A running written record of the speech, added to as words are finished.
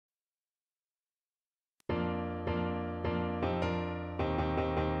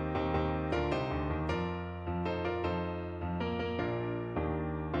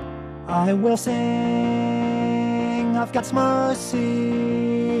I will sing of God's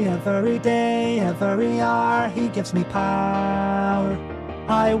mercy. Every day, every hour, He gives me power.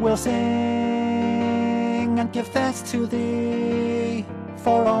 I will sing and give thanks to Thee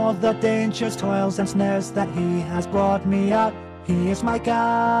for all the dangers, toils, and snares that He has brought me out. He is my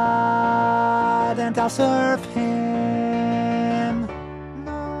God, and I'll serve Him,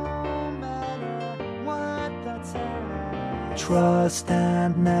 no matter what the test. Trust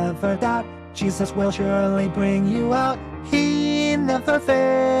and never doubt, Jesus will surely bring you out. He never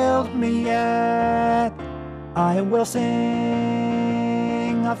failed me yet. I will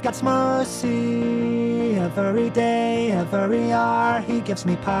sing of God's mercy. Every day, every hour, He gives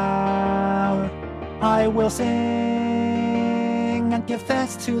me power. I will sing and give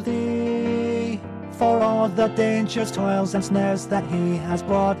thanks to Thee for all the dangers, toils, and snares that He has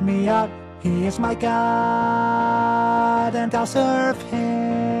brought me out. He is my God, and I'll serve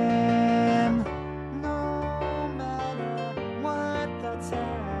Him, no matter what the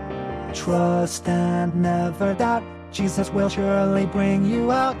test. Trust and never doubt, Jesus will surely bring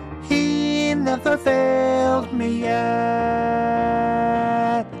you out. He never failed me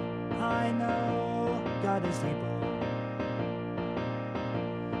yet. I know God is able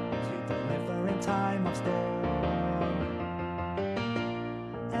to deliver in time of storm,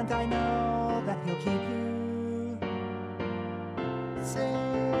 and I know that He'll keep you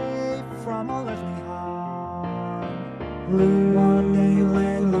safe from all earthly harm. One day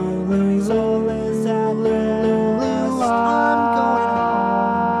when Lulu's soul is at rest, I'm going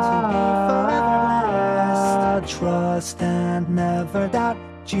home to be forever blessed. Trust and never doubt,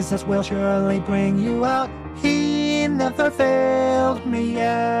 Jesus will surely bring you out. He never failed me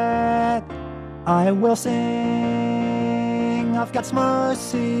yet. I will sing of God's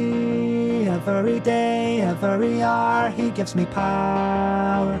mercy. Every day, every hour, He gives me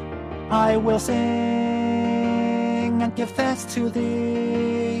power. I will sing and give thanks to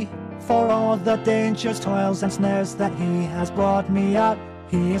Thee for all the dangers, toils, and snares that He has brought me out.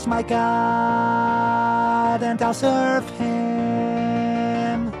 He is my God, and I'll serve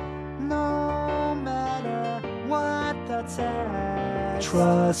Him, no matter what the test.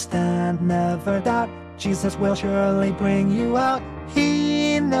 Trust and never doubt, Jesus will surely bring you out.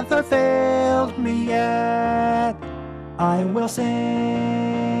 He never failed me yet. I will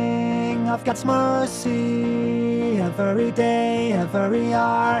sing of God's mercy. Every day, every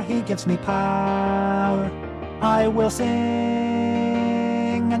hour, He gives me power. I will sing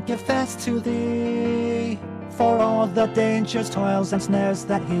and give thanks to Thee for all the dangers, toils, and snares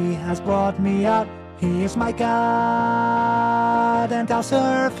that He has brought me out. He is my God, and I'll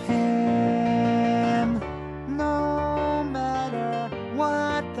serve Him, no matter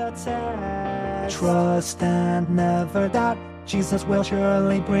what the test. Trust and never doubt, Jesus will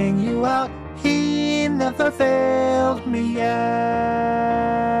surely bring you out. He never failed me yet.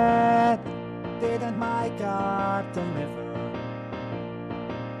 Didn't my God deliver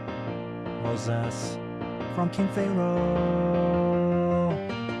Moses from King Pharaoh?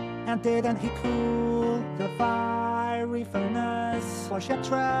 And didn't He cool the fiery furnace for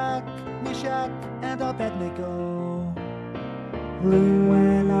Shadrach, Meshach, and Abednego?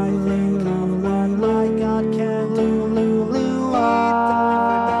 When I think of what my God can do,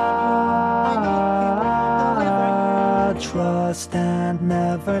 trust and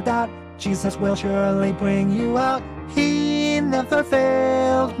never doubt, Jesus will surely bring you out. He never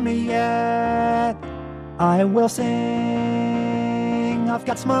failed me yet. I will sing of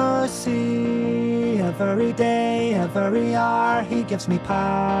God's mercy. Every day, every hour, He gives me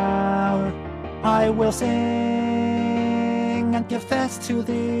power. I will sing and give thanks to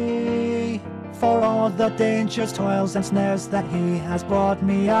Thee for all the dangers, toils, and snares that He has brought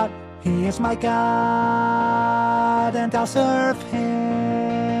me out. He is my God, and I'll serve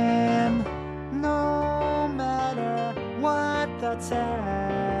Him, no matter what the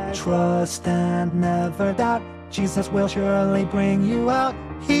test. Trust and never doubt, Jesus will surely bring you out.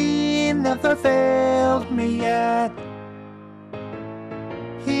 He never failed me yet.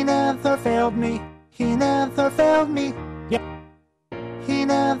 He never failed me. He never failed me. Yep. He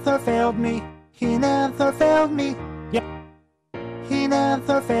never failed me. He never failed me. Yep. He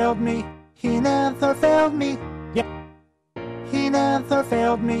never failed me. He never failed me. Yep. He never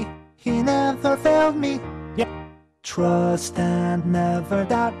failed me. He never failed me. Yep. Trust and never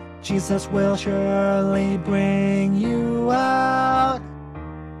doubt, Jesus will surely bring you out.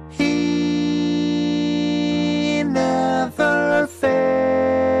 He never failed.